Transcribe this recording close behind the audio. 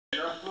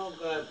Oh,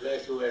 God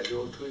bless you, Ed.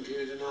 You're 20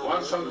 years and all.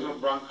 One song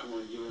from Bronco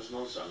will give us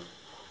no song.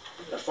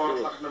 At 4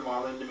 o'clock in the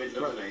morning, in the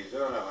middle of the night, they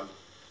don't have one.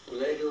 Will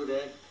they do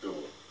that? Do.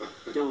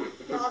 Do.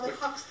 No, the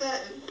cock's the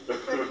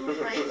I'm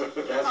afraid.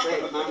 That's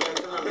it, man.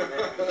 That's all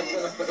right.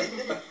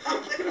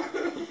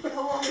 The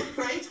whole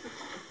afraid.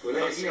 Will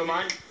they see,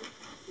 man?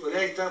 Will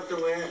they stop the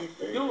way?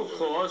 You, of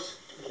course.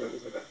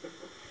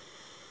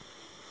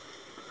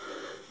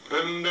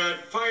 And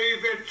at 5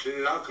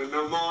 o'clock in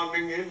the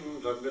morning,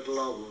 in the middle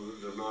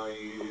of the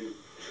night,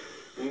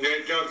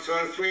 the ducks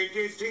were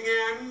sweetly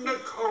singing and the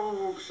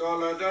cokes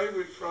all a day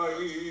with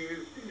fright.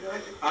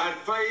 At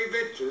 5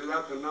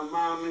 o'clock in the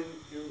morning,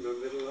 in the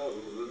middle of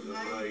the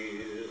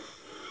night,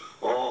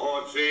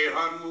 oh, 3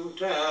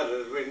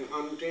 hunters went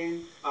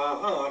hunting,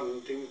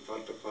 hunting for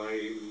the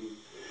find.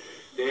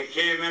 They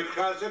came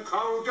across a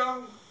cow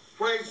dung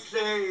which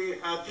they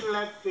had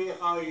left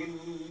behind.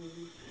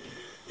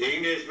 The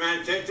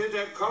Englishman said to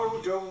the cow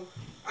dung,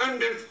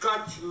 and the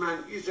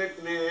Scotchman he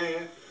said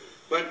nay.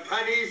 But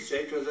Paddy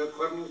said to the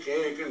corn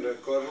cake and the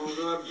corn were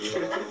blown away.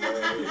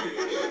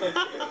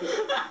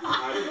 At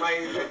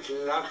 5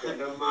 o'clock in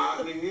the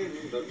morning,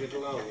 in the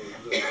middle of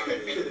the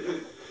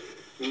night,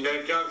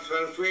 the ducks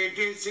were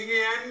sweetly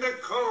singing and the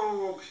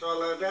cokes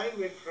all a day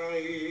with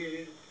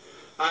fright.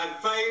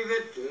 At 5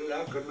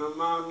 o'clock in the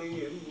morning,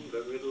 in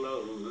the middle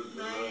of the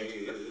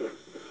night,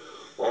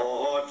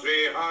 oh,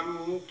 3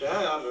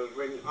 hunters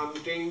went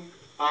hunting,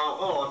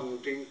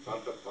 hunting for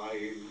the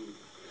find.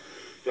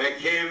 They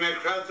came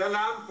across the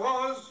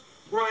lamppost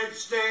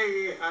which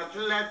they had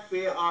left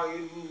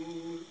behind.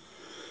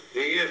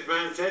 The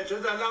Englishman said to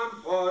the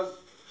lamppost,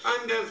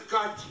 and the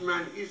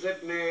Scotchman he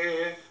said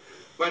nay.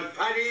 But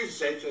Paddy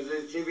said to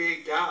the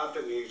civic guard,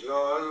 and his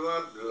clothes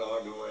were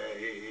blown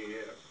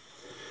away.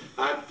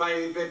 At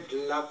 5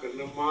 o'clock in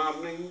the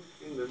morning,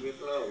 in the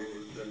middle of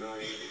the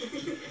night,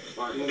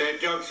 the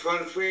ducks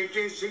were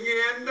sweetly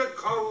singing and the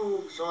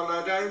cokes all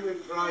a day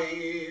with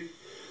fright.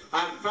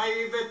 At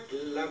 5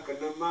 o'clock in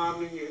the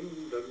morning,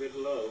 in the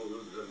middle of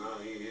the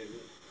night,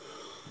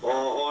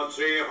 oh,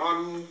 3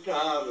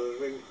 hunters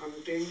went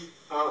hunting,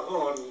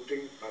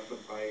 hunting for the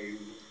find.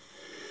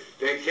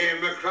 They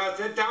came across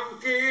a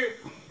donkey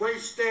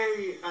which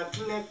they had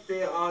left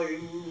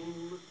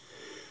behind.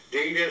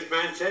 The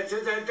Englishman said to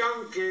the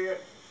donkey,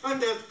 and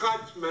the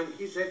Scotchman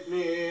he said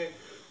nay.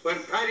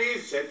 But Paddy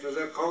said to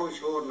the cow,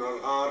 sure no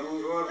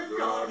horns were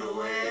blown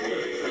away.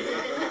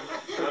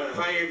 At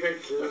 5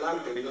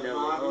 o'clock in the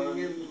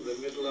morning, in the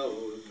middle of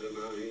the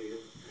night,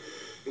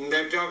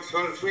 the ducks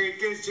were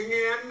sweetly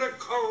singing and the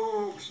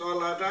cokes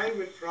all a day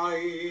with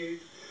fright.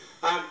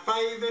 At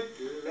 5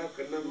 o'clock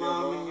in the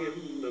morning,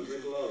 in the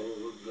middle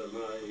of the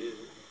night,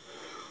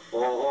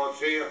 oh,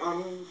 3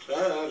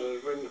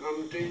 hunters went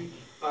hunting,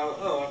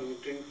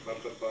 hunting for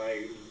the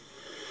find.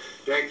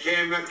 They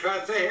came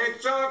across a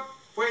hedgehog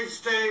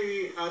which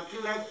they had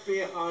left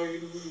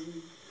behind.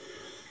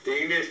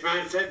 The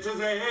Englishman said to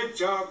the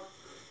hedgehog,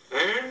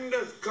 and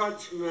the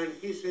Scotchman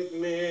he said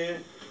nay.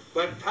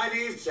 But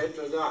Paddy said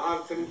to the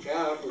horse and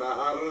cart, the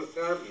horse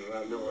had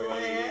run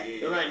away.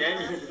 Come on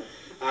then.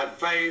 At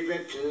 5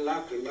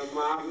 o'clock in the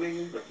morning,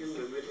 in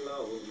the middle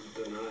of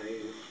the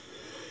night,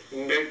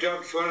 the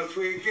ducks were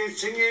sweetly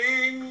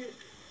singing,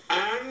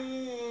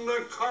 and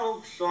the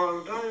cokes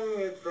all day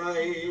with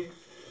fright.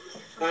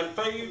 At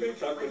 5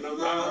 o'clock in the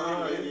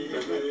morning, in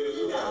the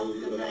middle of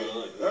the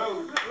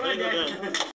night.